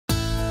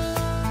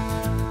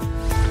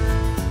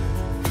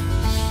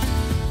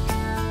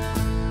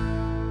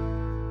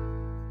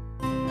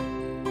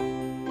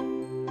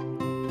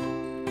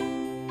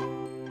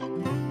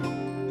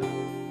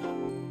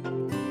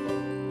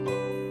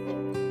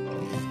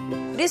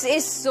This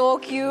is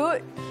so cute.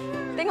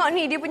 Tengok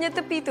ni, dia punya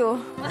tepi tu.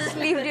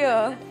 Sleeve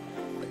dia.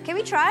 Can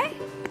we try?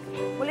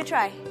 Boleh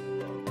try?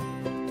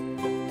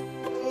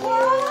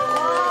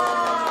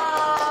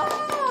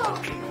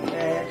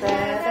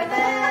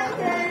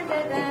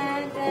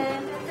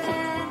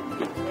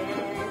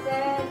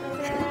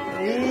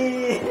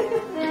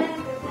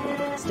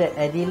 Is that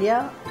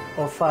Adelia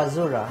or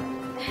Fazura?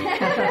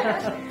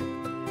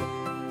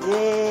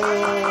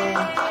 Yay!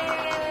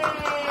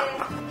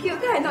 Cute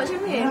kan? Tak macam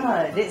ni?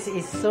 Yeah, this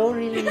is so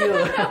really you.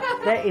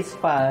 That is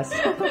fast.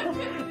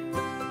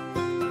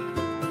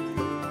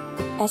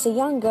 As a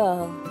young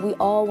girl, we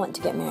all want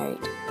to get married.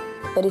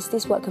 But is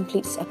this what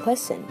completes a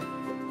person?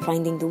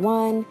 Finding the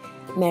one,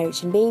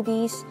 marriage and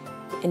babies.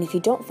 And if you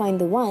don't find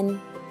the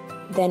one,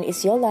 then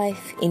is your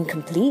life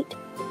incomplete?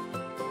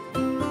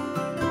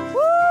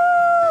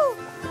 Woo!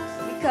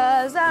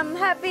 Because I'm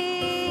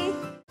happy.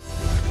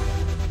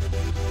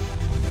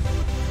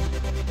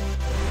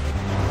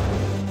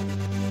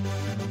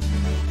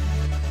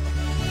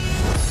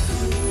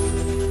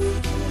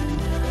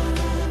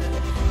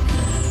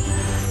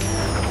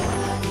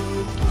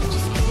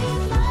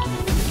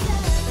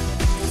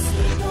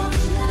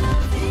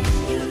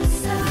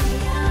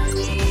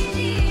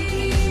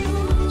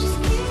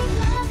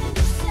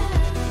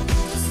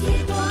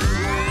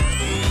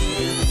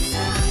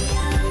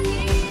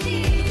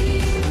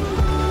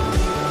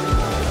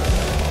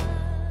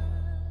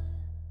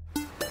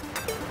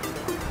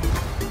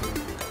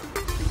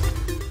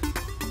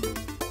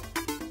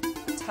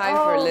 Time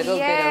for a little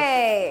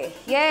bit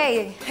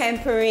of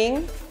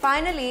pampering.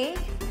 Finally.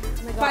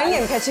 Oh my God, Finally,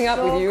 I'm catching up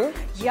with you.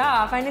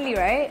 Yeah, finally,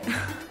 right?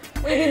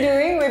 What have you been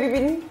doing? Where have you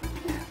been?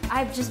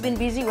 I've just been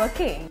busy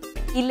working.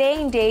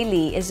 Elaine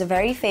Daly is a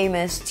very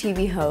famous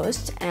TV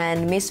host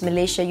and Miss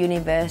Malaysia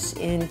Universe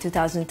in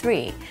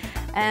 2003.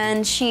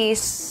 And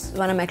she's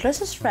one of my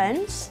closest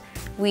friends.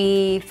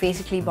 We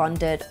basically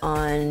bonded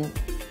on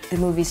the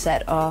movie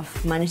set of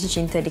Manusia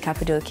Cinta di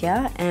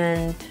Cappadocia,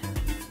 and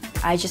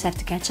I just have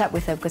to catch up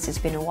with her because it's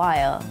been a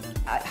while.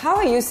 How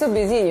are you so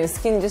busy and your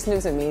skin just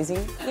looks amazing?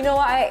 You know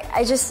what?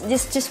 I just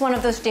one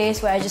of those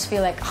days where I just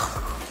feel like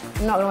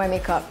I'm not gonna wear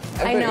makeup.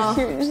 I know.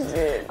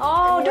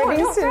 Oh, don't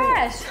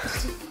press.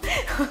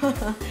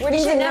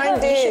 Wedding's in 9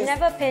 days. You should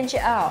never pinch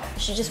it out. You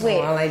should just wait.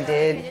 Well, I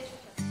did.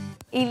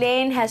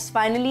 Elaine has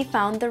finally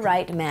found the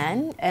right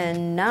man,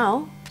 and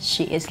now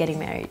she is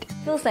getting married.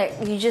 Feels like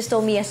you just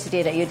told me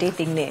yesterday that you're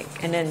dating Nick,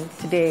 and then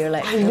today you're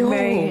like, you're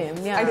marrying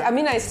him. Yeah. I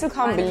mean, I still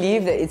can't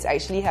believe that it's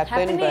actually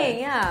happened.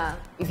 Happening, yeah.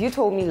 If you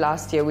told me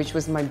last year, which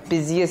was my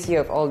busiest year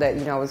of all that,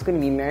 you know, I was going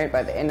to be married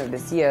by the end of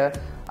this year,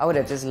 I would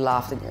have just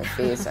laughed in your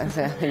face. I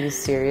said, are you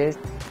serious?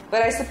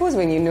 But I suppose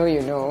when you know,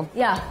 you know.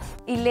 Yeah.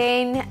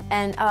 Elaine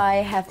and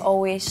I have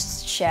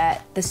always shared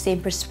the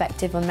same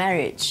perspective on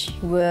marriage.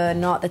 We're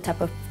not the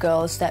type of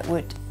girls that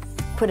would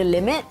put a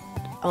limit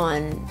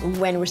on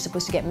when we're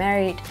supposed to get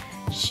married.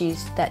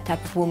 She's that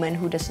type of woman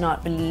who does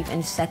not believe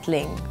in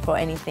settling for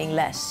anything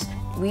less.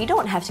 We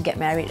don't have to get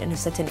married at a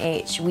certain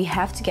age. We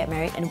have to get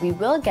married, and we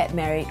will get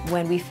married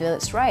when we feel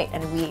it's right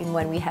and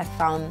when we have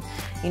found,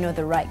 you know,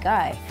 the right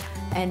guy.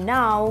 And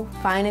now,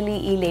 finally,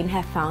 Elaine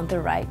have found the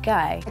right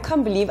guy. I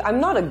can't believe,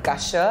 I'm not a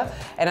gusher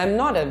and I'm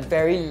not a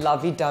very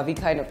lovey-dovey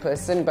kind of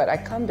person, but I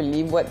can't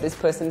believe what this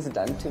person's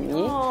done to me.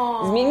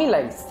 Aww. It's made me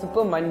like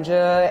super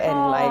manja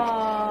and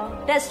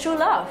like... That's true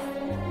love.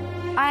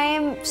 I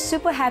am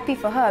super happy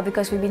for her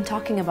because we've been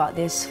talking about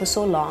this for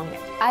so long.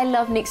 I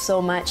love Nick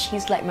so much.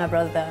 He's like my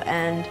brother,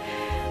 and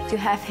to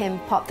have him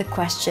pop the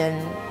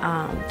question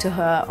to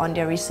her on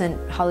their recent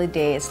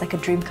holiday, it's like a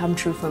dream come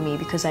true for me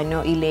because I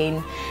know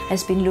Elaine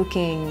has been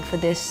looking for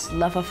this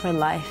love of her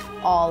life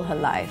all her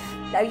life.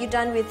 Are you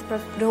done with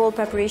the whole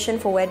preparation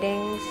for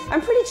weddings?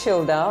 I'm pretty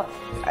chilled out.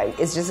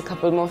 It's just a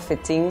couple more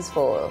fittings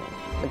for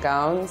the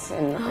gowns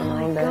and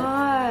all that. Oh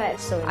my God.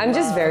 So I'm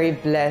just very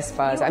blessed,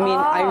 Faz. I mean,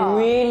 I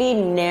really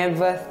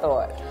never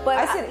thought. But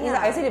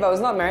I said if I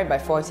was not married by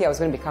 40, I was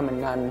going to become a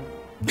nun.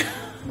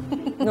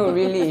 No,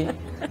 really.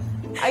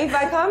 If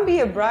I can't be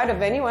a bride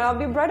of anyone, I'll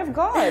be a bride of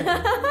God.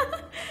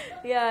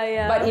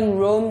 Yeah. But in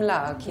Rome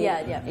lah, okay?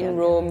 Yeah. In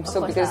Rome,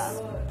 so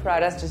because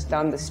Prada's just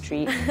down the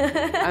street.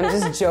 I'm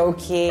just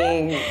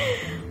joking.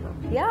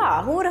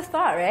 Yeah, who would have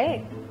thought,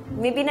 right?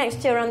 Maybe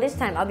next year around this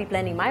time, I'll be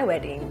planning my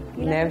wedding.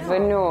 You never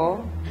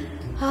know.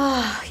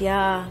 Ah,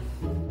 yeah.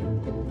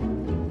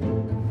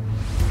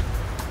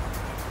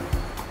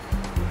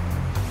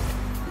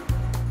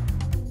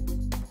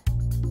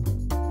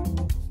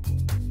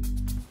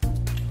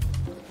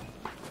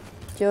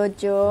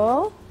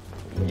 Jojo?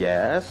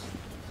 Yes?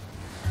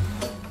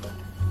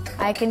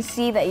 I can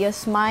see that you're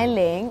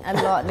smiling a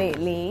lot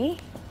lately.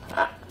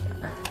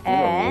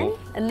 And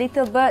a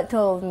little bird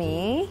told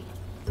me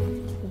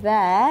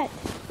that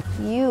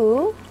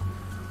you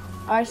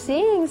are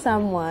seeing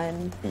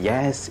someone.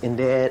 Yes,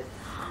 indeed.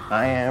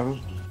 I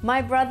am.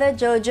 My brother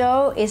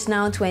Jojo is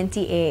now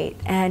 28,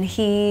 and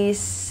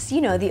he's, you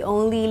know, the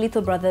only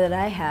little brother that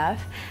I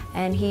have,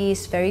 and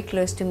he's very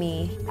close to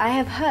me. I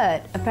have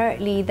heard,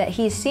 apparently, that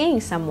he's seeing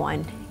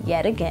someone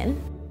yet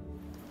again.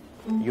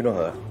 You know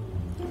her?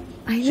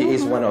 She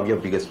is one of your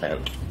biggest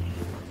fans.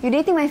 You're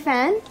dating my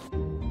fan?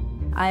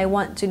 I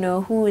want to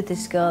know who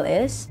this girl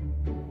is.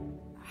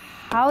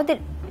 How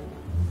did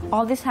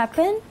all this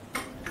happen?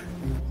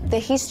 The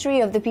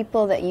history of the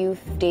people that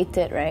you've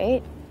dated,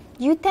 right?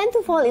 You tend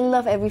to fall in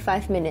love every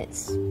 5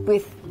 minutes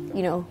with,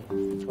 you know,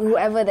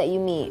 whoever that you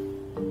meet,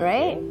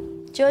 right?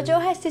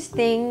 Jojo has this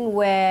thing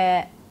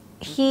where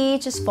he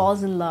just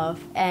falls in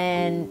love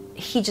and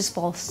he just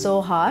falls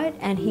so hard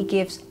and he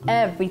gives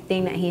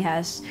everything that he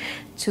has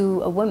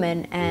to a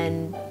woman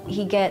and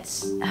he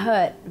gets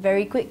hurt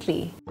very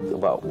quickly.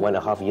 About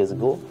 1.5 years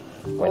ago,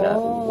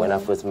 when I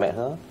first met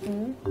her.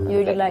 You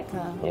really liked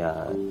her?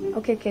 Yeah.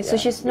 Okay, so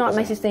she's not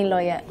my sister-in-law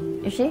yet,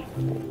 is she?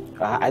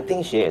 I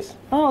think she is.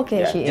 Oh,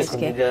 okay, Yeah, she is. just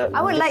Okay. consider-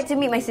 I would like to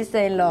meet my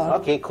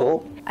sister-in-law. Okay,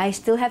 cool. I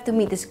still have to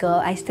meet this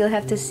girl. I still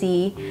have to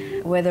see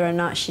whether or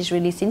not she's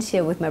really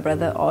sincere with my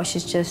brother or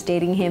she's just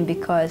dating him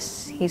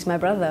because he's my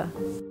brother.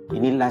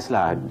 Ini last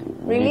lah.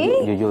 Really?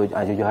 Jujur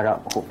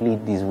harap hopefully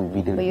this will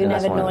be the But you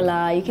last never one. know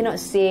lah. You cannot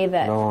say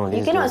that. No, you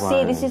this is cannot the say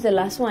one. this is the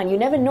last one. You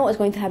never know what's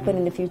going to happen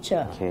in the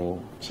future. Okay.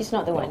 She's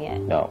not the one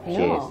yet. No,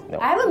 she is. No.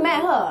 I haven't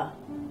met her.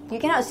 You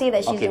cannot say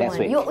that she's Okay, the next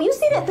one. week. You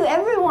say that to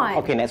everyone.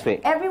 Okay, next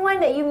week.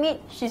 Everyone that you meet,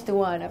 she's the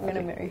one. I'm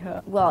gonna marry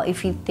her. Well, if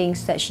he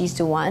thinks that she's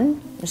the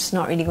one, it's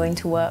not really going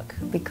to work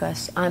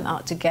because I'm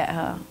out to get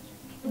her,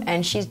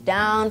 and she's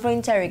down for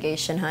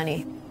interrogation,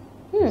 honey.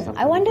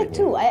 I wonder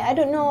too. I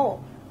don't know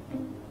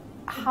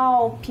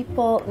how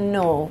people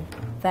know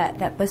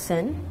that that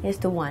person is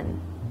the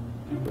one.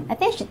 I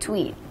think I should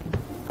tweet.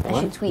 I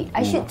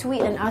should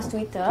tweet and ask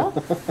Twitter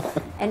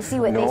and see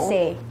what they No.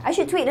 say. I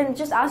should tweet and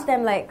just ask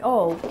them like,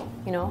 oh,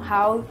 you know,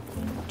 how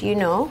do you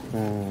know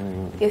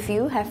if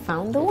you have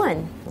found the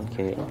one?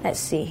 Okay.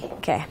 Let's see.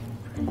 Okay.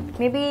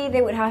 Maybe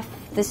they would have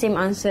the same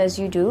answer as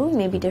you do,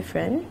 maybe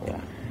different. Yeah.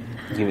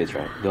 Give it a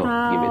try. Go.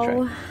 Give it a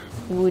try. How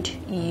would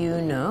you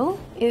know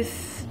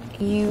if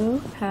you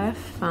have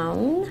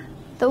found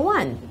the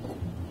one?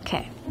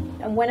 Okay.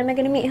 And when am I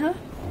going to meet her?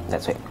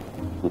 That's it.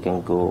 We can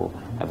go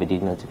have a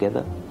dinner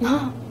together.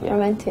 Yeah.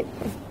 Romantic.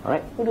 All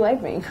right. Who do I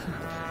bring?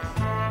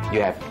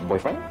 You have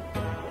boyfriend?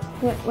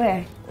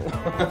 Where?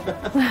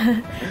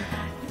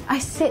 I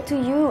said to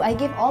you, I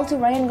gave all to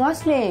Ryan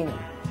Gosling.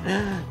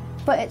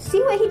 But see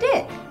what he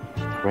did.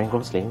 Ryan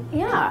Gosling?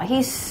 Yeah,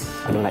 he's...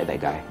 I don't like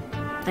that guy.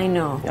 I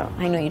know. Yeah.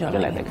 I know you don't I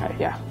don't like that guy.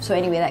 Yeah. So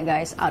anyway, that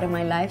guy's out of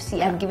my life.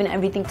 See, I've given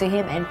everything to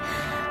him and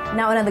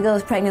now another girl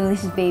is pregnant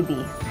with his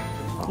baby.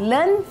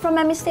 Learn from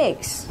my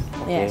mistakes.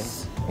 Okay.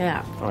 Yes.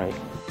 Yeah. All right.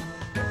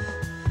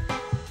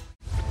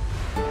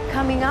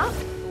 Coming up,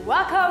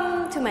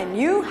 welcome to my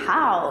new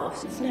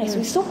house. It's nice.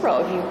 We're so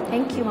proud of you.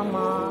 Thank you,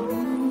 Mama.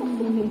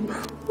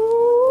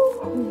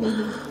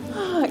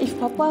 If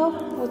Papa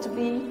were to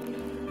be...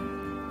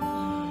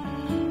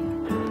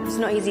 It's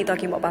not easy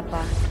talking about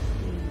Papa.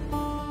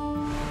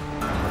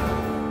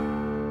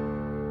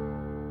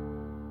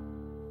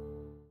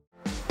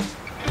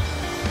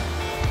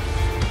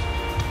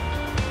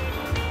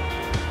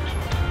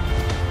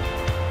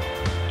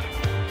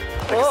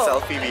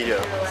 Selfie video.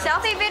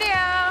 Selfie video.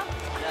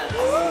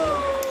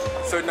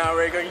 So now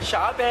we're going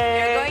shopping.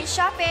 We're going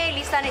shopping.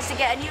 Lisa needs to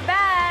get a new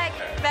bag.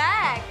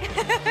 Bag.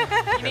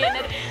 You need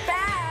another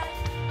bag.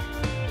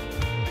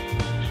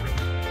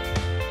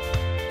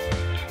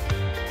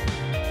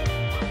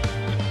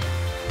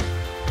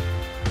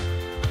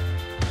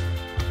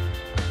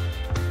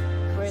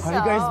 How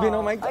you guys been?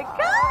 Oh my god.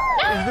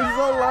 It's been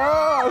so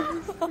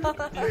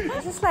long.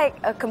 This is like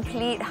a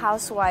complete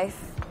housewife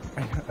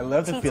I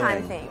love the tea feeling.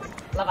 time thing.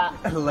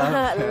 I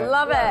love it.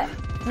 Love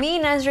it. Me,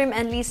 Nazrim,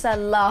 and Lisa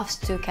loves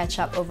to catch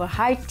up over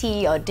high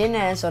tea or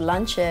dinners or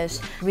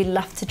lunches. We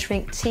love to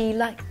drink tea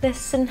like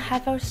this and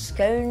have our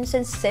scones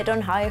and sit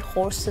on high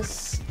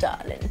horses,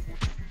 darling.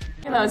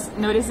 I was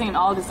noticing in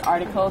all these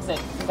articles that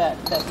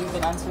you've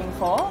been answering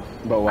for.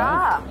 But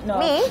why? No,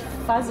 Me?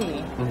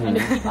 Fuzzy. And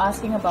they keep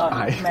asking about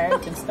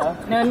marriage and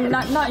stuff. No,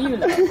 not you,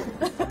 love.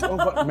 Oh,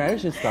 but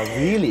marriage and stuff,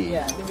 really?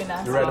 Yeah, they've been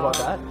asking. You read about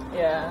that?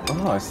 Yeah.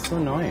 Oh, it's so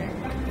annoying.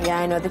 Yeah,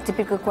 I know, the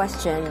typical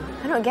question.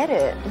 I don't get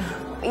it.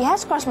 It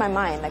has crossed my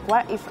mind. Like,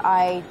 what if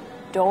I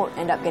don't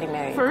end up getting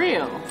married? For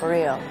real? For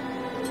real.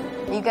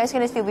 You guys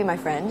gonna still be my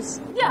friends?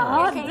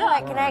 Yeah.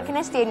 Can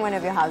I stay in one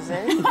of your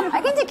houses?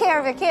 I can take care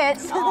of your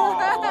kids.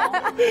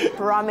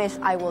 Promise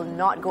I will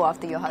not go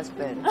after your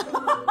husband.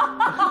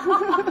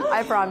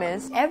 I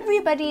promise.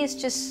 Everybody is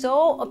just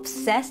so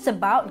obsessed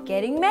about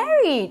getting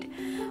married.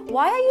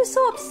 Why are you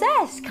so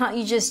obsessed? Can't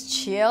you just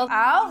chill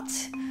out?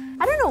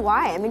 I don't know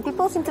why. I mean,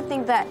 people seem to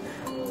think that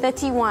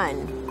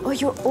 31. Oh,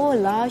 you're old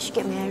lah, you should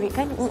get married.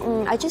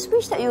 I just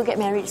wish that you'll get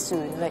married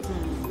soon. Like,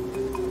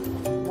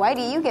 why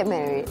do you get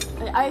married?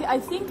 I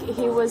think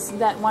he was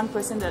that one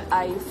person that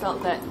I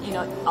felt that, you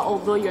know,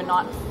 although you're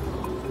not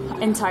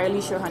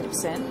entirely sure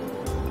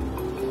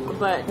 100%,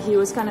 but he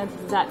was kind of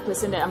that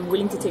person that I'm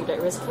willing to take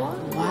that risk for.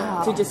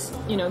 Wow. To just,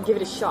 you know, give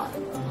it a shot.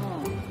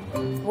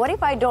 What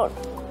if I don't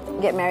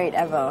get married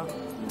ever?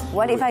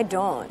 What if I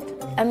don't?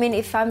 I mean,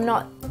 if I'm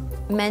not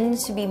meant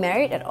to be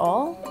married at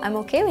all, I'm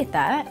okay with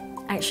that.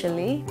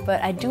 actually,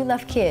 but I do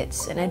love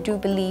kids, and I do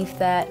believe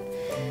that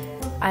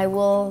I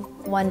will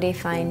one day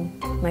find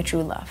my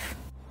true love.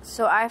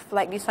 So I've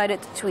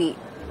decided to tweet.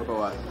 About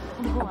what?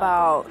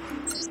 About,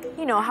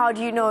 how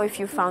do you know if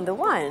you found the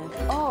one?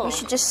 Oh. You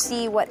should just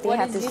see what they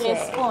have to What is say. the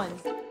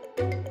response?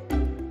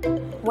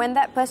 When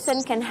that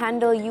person can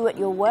handle you at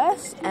your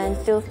worst and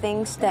still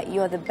thinks that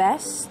you're the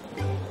best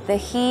that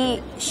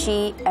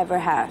she ever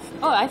have.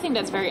 Oh, I think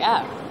that's very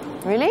apt.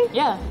 Really?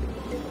 Yeah.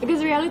 Because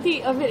the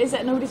reality of it is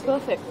that nobody's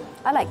perfect.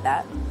 I like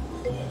that.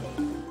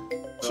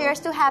 Cheers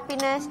to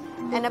happiness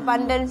and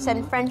abundance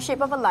and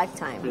friendship of a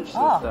lifetime. Rich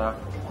sister.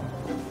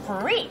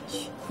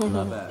 Preach!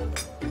 Not bad.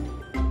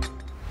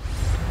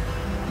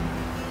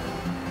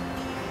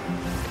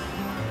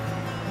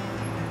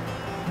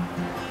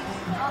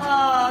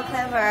 Oh,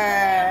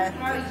 clever.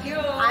 How are you?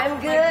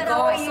 I'm good.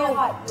 How are you?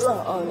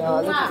 Oh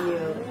no, look at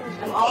you.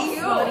 I'm all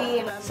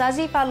sweaty.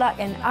 Sazi, Fallon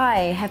and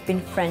I have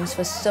been friends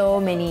for so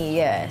many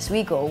years.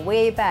 We go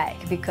way back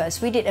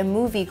because we did a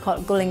movie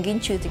called Golden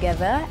Ginchu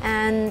together,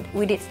 and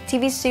we did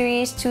TV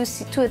series,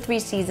 two or three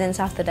seasons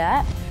after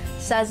that.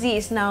 Sazi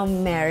is now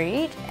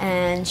married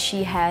and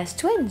she has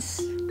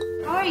twins.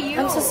 How are you?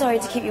 I'm so sorry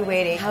to keep you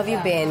waiting. How have you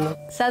been?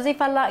 Sazi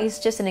Fallon is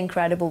just an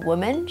incredible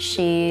woman.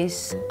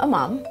 She's a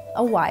mom,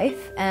 a wife,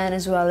 and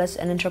as well as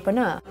an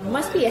entrepreneur.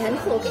 Must be a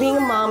handful. Being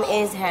a mom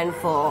is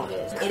handful.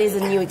 It is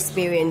a new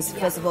experience.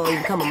 First of all, you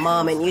become a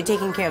mom and you're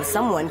taking care of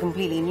someone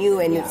completely new,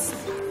 and it's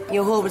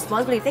your whole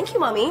responsibility. Thank you,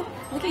 mommy.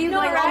 Look at you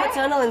going all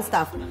maternal and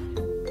stuff.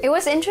 It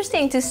was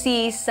interesting to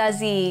see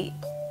Sazi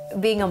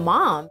being a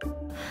mom.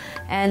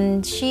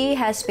 And she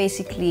has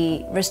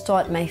basically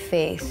restored my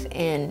faith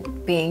in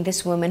being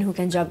this woman who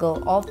can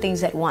juggle all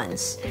things at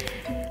once.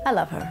 I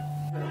love her.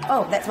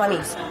 Oh, that's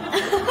mommy's.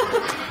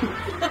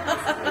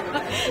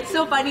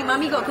 So funny,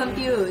 mommy got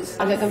confused.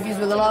 I get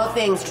confused with a lot of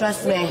things,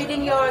 trust me.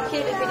 Feeding your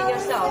kid and feeding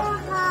yourself.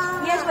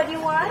 Yes, what do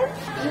you want?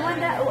 You want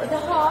the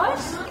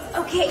horse?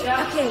 Okay,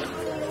 okay.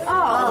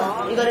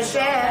 Oh, You gotta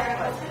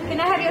share. can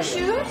I have your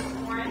shoes?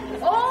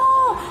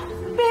 Oh,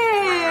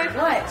 babe.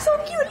 What? So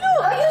cute,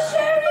 look. Are you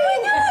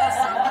sharing? Yes,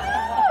 so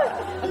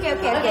cute. Okay,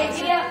 okay,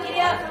 okay. Giddy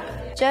up.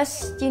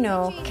 Just,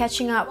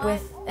 catching up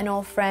with an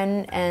old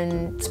friend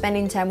and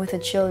spending time with the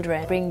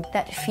children bring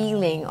that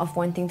feeling of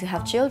wanting to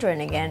have children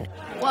again.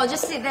 Well,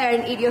 just sit there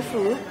and eat your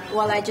food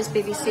while I just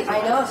babysit.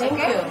 I know, thank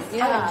you.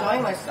 Yeah. I'm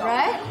enjoying myself.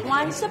 Right?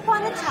 Once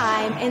upon a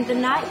time, in the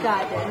night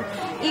garden,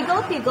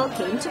 Eagle Piggle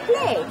came to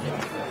play.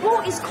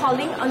 Who is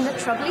calling on the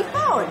trebly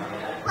phone?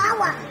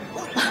 Wawa.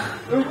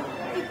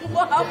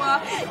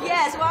 Wawa.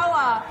 Yes,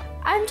 Wawa.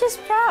 I'm just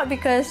proud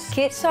because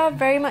kids are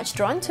very much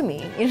drawn to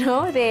me.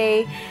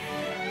 They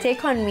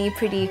take on me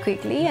pretty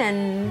quickly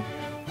and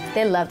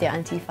they love their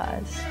Auntie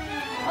Faz.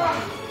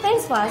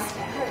 Thanks, Faz.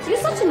 You're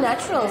such a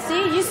natural.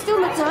 See, you're still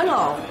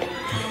maternal.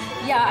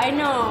 Yeah, I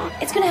know.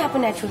 It's gonna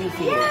happen naturally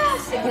for you.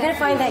 Yes. You're gonna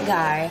find that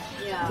guy.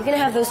 Yeah. You're gonna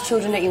have those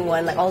children that you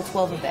want, like all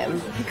 12 of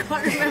them. I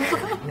can't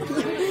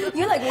remember.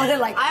 You wanted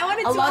I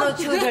wanted a lot 12. of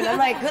children. I'm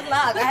like, good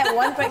luck. I had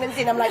one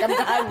pregnancy and I'm like, I'm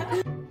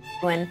done.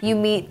 When you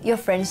meet your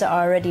friends that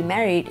are already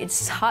married,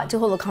 it's hard to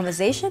hold a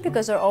conversation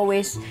because they're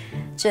always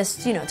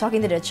just,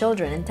 talking to their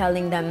children and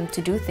telling them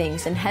to do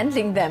things and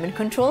handling them and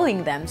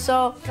controlling them.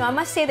 So I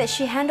must say that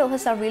she handled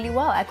herself really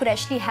well. I could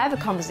actually have a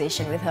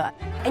conversation with her.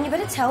 And you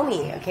better tell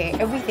me, okay,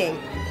 everything.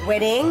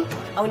 Wedding,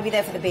 I'm gonna be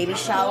there for the baby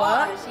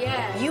shower. Of course,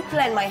 yes. You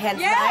plan my hands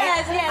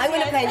Yes, night. yes, I'm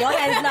gonna yes. plan your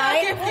hands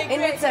night Okay, in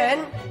great,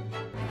 return.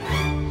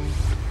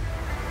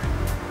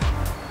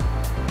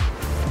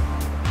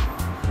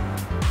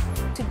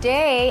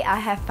 Today, I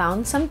have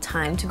found some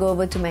time to go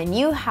over to my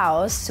new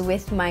house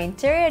with my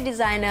interior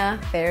designer,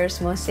 Feroz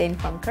Mohsin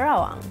from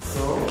Karawang.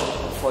 So,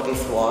 for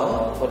this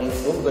wall, for this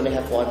room, we're gonna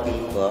have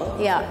wallpaper.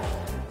 Yeah,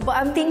 but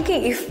I'm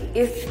thinking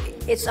if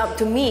it's up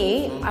to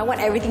me, I want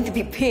everything to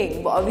be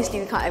pink, but obviously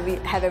we can't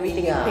have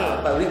everything in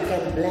pink. But we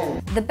can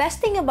blend. The best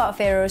thing about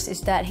Feroz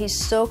is that he's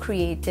so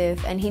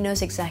creative and he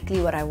knows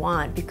exactly what I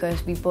want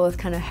because we both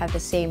kind of have the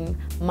same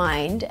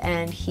mind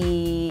and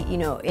he,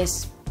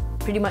 is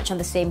pretty much on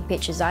the same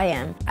pitch as I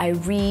am. I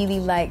really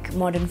like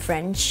modern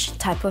French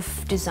type of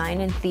design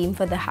and theme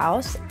for the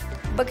house.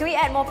 But can we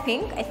add more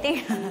pink, I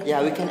think?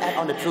 Yeah, we can add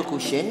on the through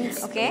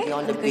cushions. Okay,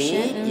 On the the bed.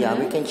 cushion, Yeah,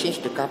 we can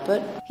change the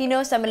carpet. He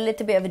knows I'm a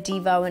little bit of a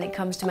diva when it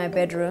comes to my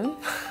bedroom.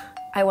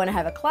 I want to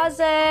have a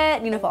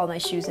closet, for all my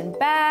shoes and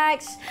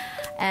bags.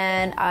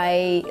 And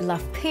I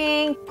love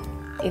pink.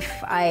 If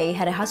I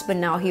had a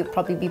husband now, he would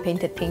probably be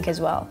painted pink as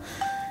well.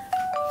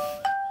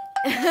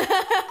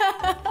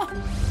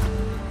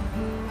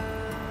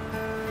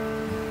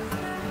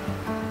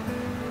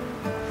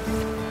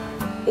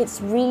 It's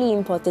really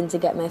important to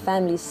get my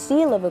family's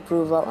seal of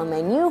approval on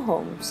my new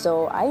home,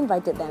 so I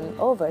invited them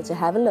over to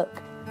have a look.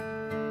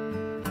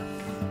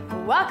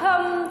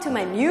 Welcome to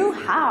my new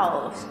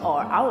house,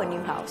 or our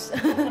new house.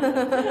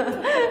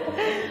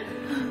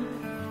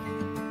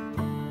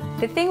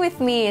 The thing with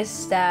me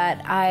is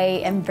that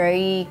I am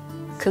very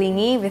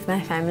clingy with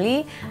my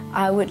family,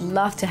 I would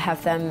love to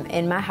have them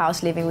in my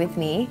house living with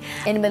me.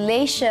 In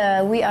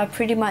Malaysia, we are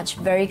pretty much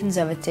very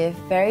conservative,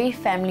 very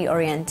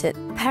family-oriented.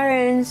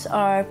 Parents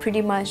are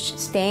pretty much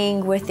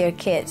staying with their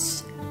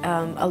kids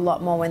a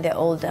lot more when they're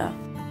older.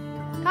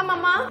 Come,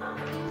 Mama.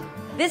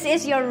 This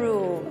is your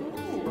room.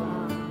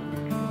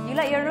 You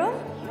like your room?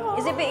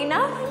 Is it big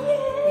enough?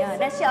 Yes. Yeah,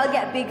 next year I'll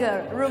get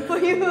bigger room for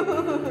you.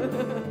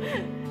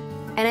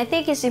 And I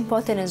think it's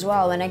important as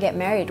well when I get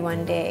married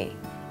one day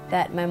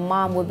that my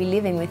mom will be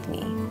living with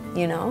me,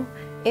 you know?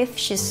 If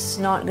she's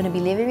not going to be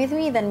living with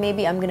me, then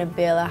maybe I'm going to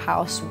build a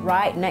house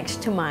right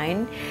next to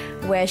mine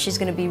where she's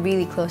going to be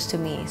really close to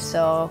me.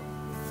 So,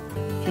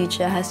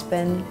 future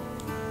husband,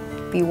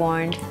 be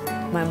warned,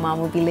 my mom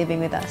will be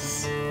living with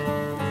us.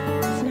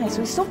 It's nice.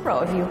 We're so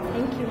proud of you.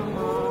 Thank you, Mama.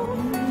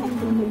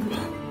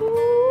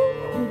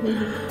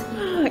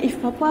 If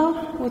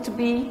Papa were to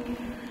be...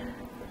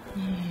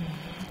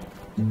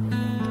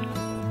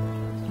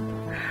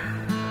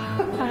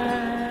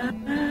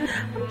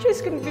 I'm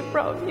just going to be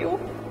proud of you.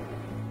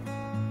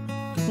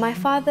 My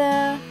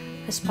father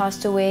has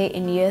passed away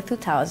in year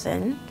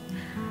 2000,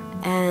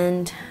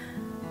 and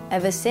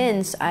ever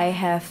since I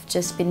have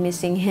just been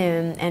missing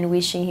him and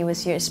wishing he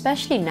was here,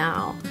 especially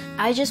now.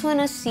 I just want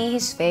to see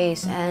his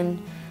face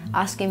and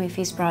ask him if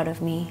he's proud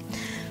of me.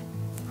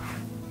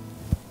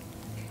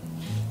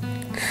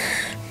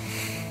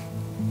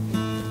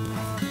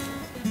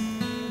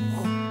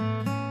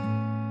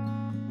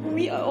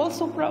 We are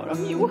also proud of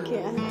you.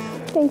 Okay.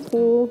 Thank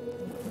you.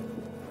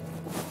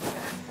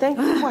 Thank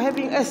you for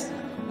having us.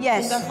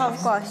 Yes, in the house.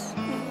 of course.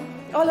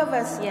 All of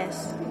us.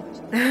 Yes.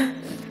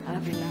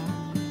 Alhamdulillah.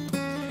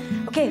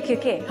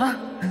 Okay. Huh?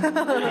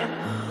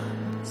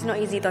 It's not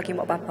easy talking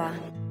about Papa.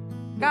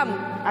 Come.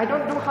 I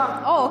don't do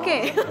harm. Oh,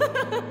 okay.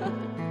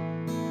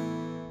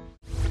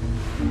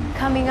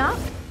 Coming up,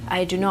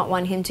 I do not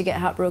want him to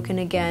get heartbroken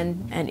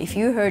again. And if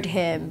you hurt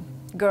him,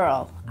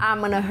 girl,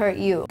 I'm gonna hurt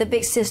you. The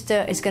big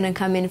sister is gonna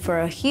come in for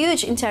a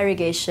huge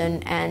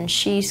interrogation and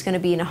she's gonna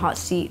be in a hot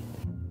seat.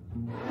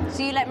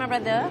 So you like my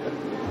brother?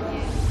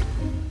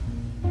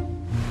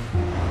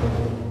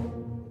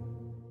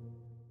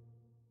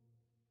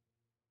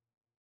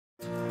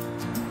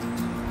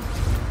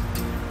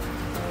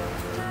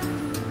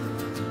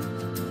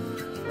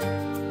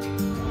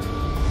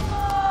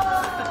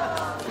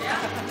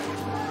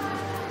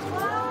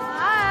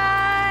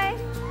 Hi!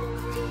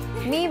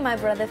 Me, my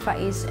brother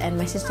Faiz and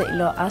my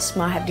sister-in-law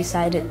Asma have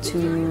decided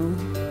to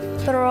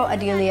throw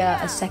Adelia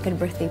a second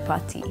birthday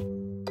party.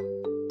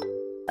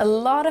 A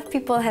lot of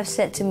people have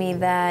said to me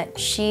that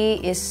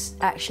she is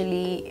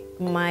actually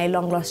my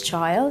long-lost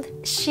child.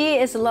 She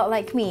is a lot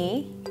like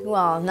me.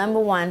 Well, number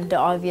one, the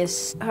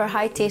obvious, her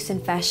high taste in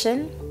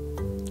fashion.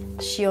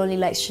 She only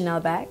likes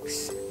Chanel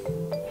bags.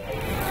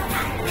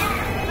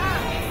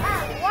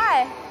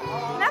 Why?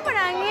 Kenapa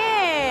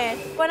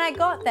nangis? When I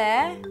got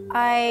there,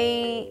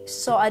 I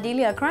saw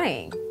Adelia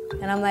crying.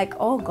 And I'm like,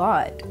 oh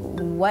God,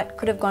 what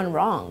could have gone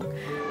wrong?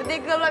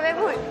 Birthday girl like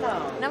barefoot.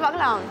 Nampak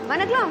clown?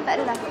 Mana clown? Tak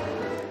ada lah.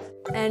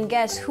 And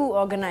guess who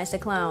organized the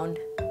clown?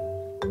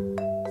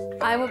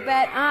 I'm a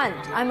bad aunt.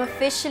 I'm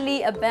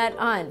officially a bad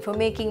aunt for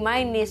making my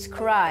niece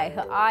cry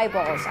her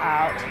eyeballs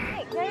out.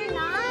 Very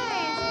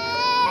nice.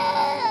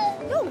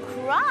 Don't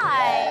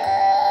cry.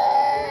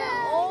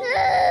 Oh.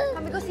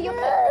 Come we go see your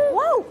kid.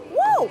 Whoa,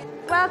 whoa.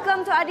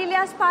 Welcome to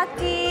Adelia's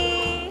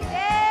party.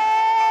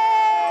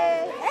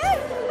 Yay.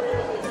 Hey.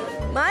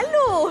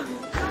 Malu.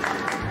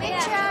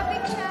 Picture.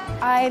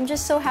 I'm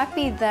just so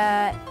happy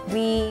that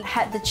we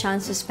had the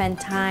chance to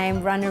spend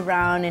time, run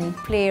around and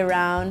play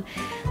around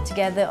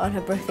together on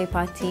her birthday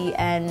party,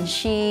 and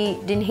she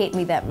didn't hate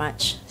me that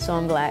much, so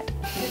I'm glad.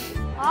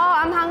 Oh,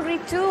 I'm hungry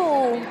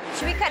too.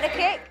 Should we cut the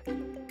cake?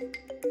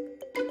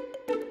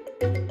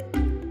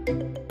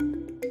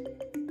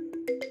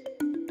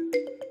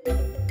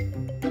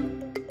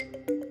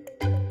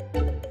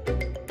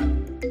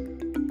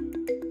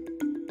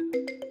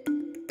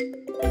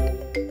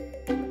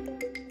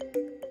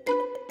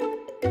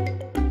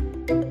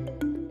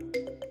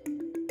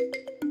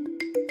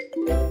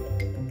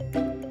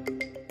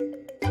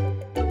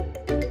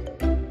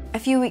 A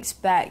few weeks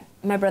back,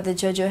 my brother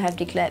Jojo have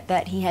declared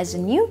that he has a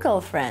new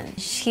girlfriend.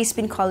 He's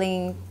been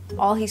calling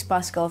all his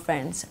past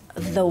girlfriends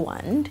the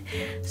one.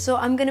 So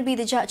I'm gonna be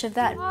the judge of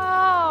that.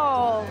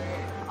 Oh,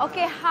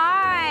 okay,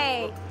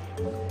 hi.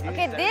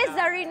 Okay, this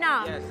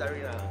Zarina. Yes,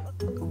 Zarina.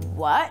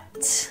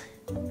 What?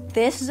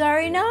 This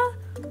Zarina?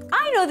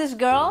 I know this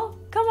girl.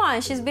 Come on,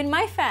 she's been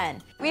my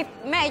fan. We've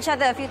met each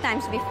other a few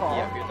times before.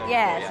 Yeah, a few times.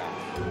 Yes.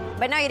 Yeah.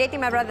 But now you're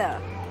dating my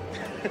brother.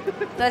 So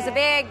there's a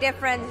big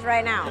difference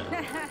right now.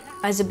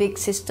 As a big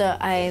sister,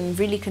 I am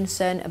really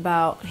concerned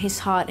about his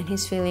heart and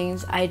his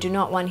feelings. I do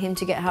not want him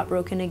to get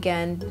heartbroken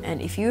again. And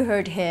if you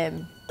hurt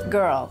him,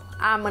 girl,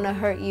 I'm gonna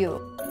hurt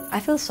you. I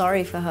feel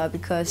sorry for her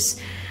because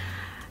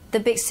the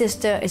big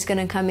sister is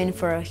gonna come in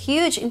for a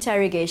huge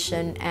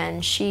interrogation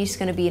and she's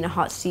gonna be in a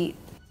hot seat.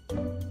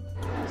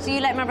 So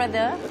you like my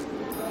brother?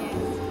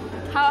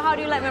 How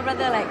do you like my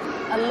brother? Like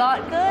a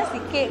lot ke?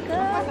 Sikit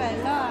ke?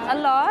 A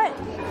lot.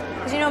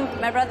 Because, you know,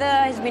 my brother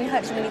has been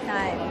hurt so many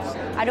times.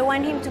 I don't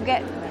want him to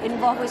get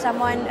involved with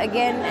someone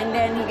again and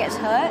then he gets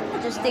hurt.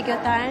 Just take your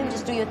time,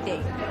 just do your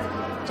thing.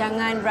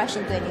 Jangan rush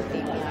into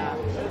anything.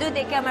 Do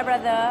take care of my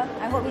brother.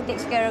 I hope he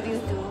takes care of you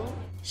too.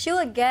 She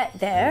will get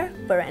there,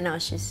 but right now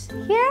she's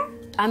here.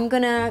 I'm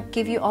gonna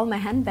give you all my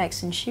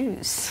handbags and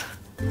shoes.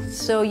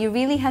 So you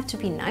really have to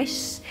be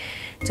nice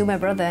to my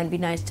brother and be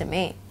nice to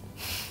me.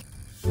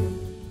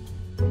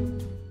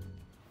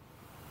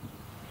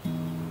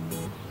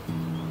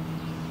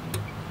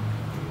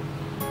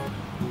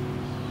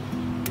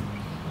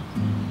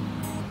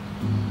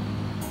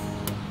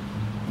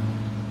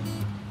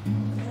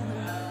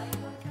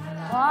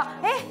 Oh,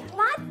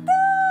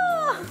 Matu!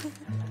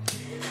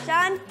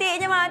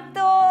 Cantiknya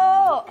Matu!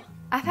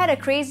 I've had a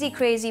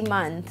crazy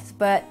month,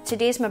 but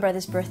today's my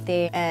brother's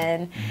birthday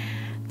and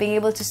being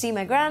able to see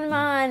my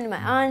grandma and my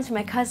aunts,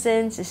 my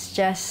cousins is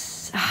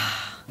just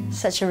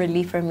such a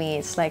relief for me.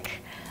 It's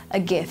like a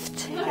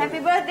gift. Happy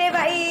birthday,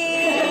 Pak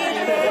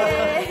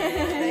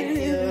Thank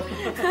you.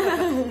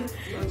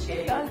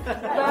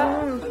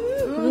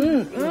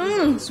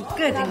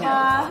 Suka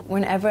dengar.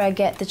 Whenever I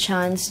get the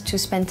chance to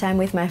spend time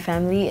with my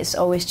family, it's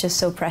always just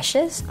so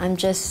precious. I'm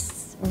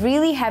just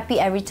really happy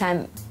every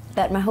time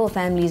that my whole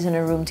family is in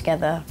a room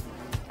together.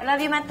 I love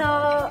you,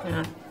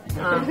 Matu.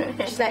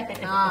 She's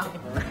like, I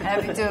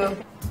love you too.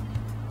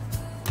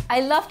 I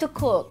love to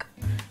cook.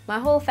 My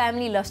whole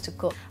family loves to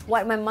cook.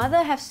 What my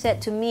mother have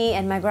said to me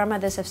and my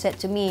grandmothers have said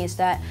to me is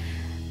that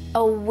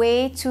a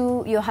way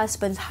to your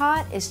husband's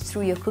heart is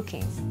through your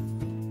cooking.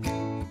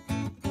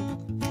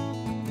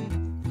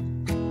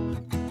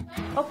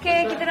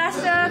 Okey, kita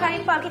rasa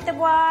kali Pak kita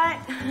buat.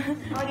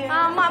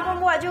 Mak pun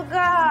buat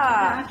juga.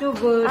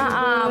 Cuba.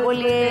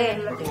 Boleh.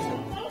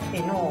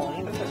 No,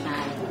 ini betul.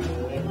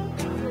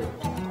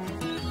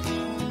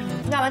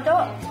 Nak,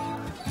 Matuk?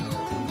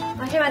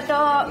 Masih,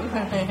 Matuk.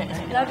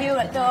 Love you,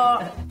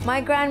 Matuk. My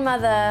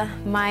grandmother,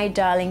 my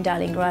darling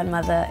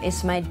grandmother,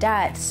 is my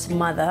dad's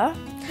mother.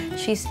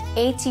 She's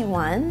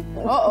 81.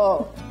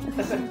 Uh-oh.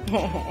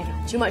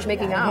 Too much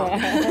making out.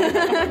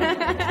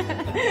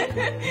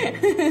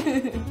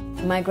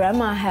 My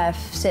grandma have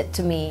said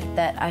to me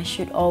that I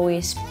should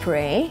always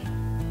pray,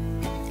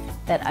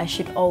 that I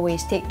should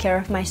always take care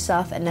of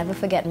myself and never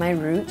forget my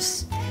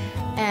roots.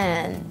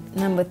 And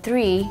number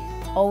 3,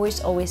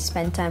 always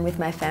spend time with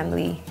my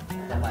family.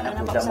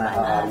 Sama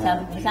lah.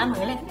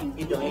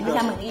 Ini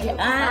sama ni.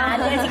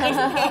 Ada sikit.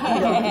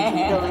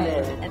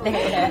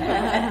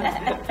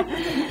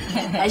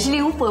 Actually,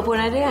 lupa pun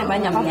ada kan.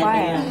 Banyak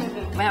papai.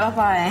 Banyak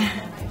papai.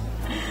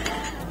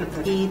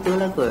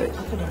 Itulah kot.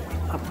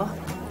 Apa?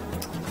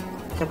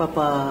 Kan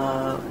Papa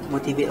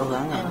motivate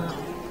orang kan.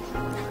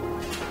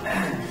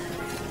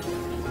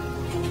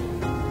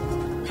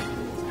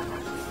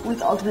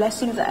 With all the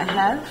blessings that I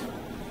have,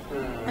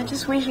 I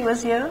just wish he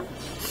was here.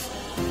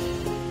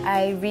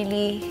 I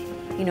really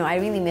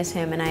miss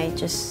him and I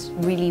just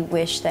really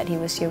wish that he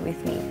was here with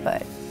me,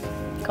 but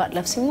God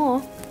loves him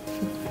more.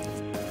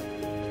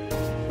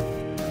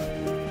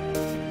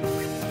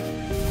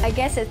 I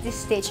guess at this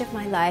stage of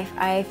my life,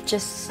 I've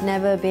just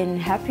never been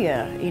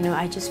happier. You know,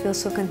 I just feel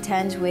so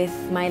content with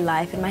my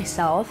life and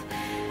myself.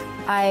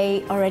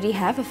 I already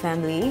have a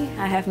family.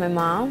 I have my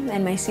mom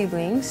and my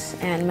siblings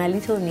and my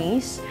little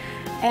niece.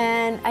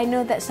 And I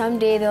know that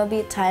someday there'll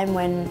be a time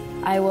when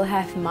I will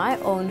have my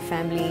own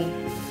family,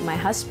 my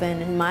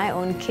husband and my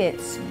own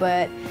kids.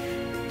 But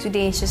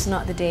today is just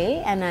not the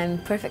day and I'm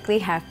perfectly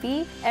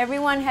happy.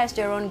 Everyone has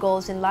their own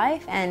goals in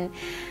life and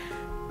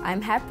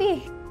I'm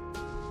happy.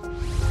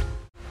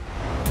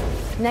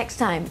 Next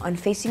time on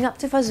Facing Up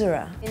to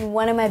Fazura,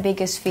 one of my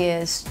biggest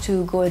fears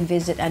to go and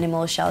visit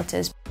animal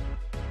shelters.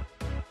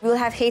 We'll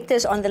have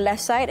haters on the left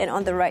side and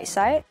on the right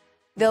side.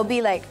 They'll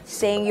be like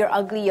saying you're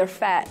ugly, you're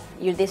fat,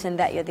 you're this and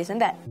that, you're this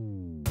and that.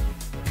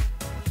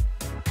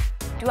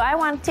 Do I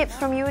want tips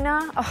from you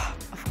now? Oh,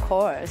 of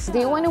course.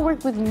 They want to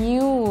work with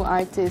new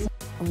artists.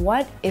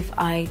 What if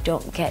I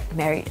don't get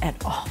married at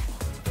all?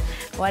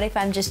 What if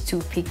I'm just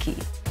too picky?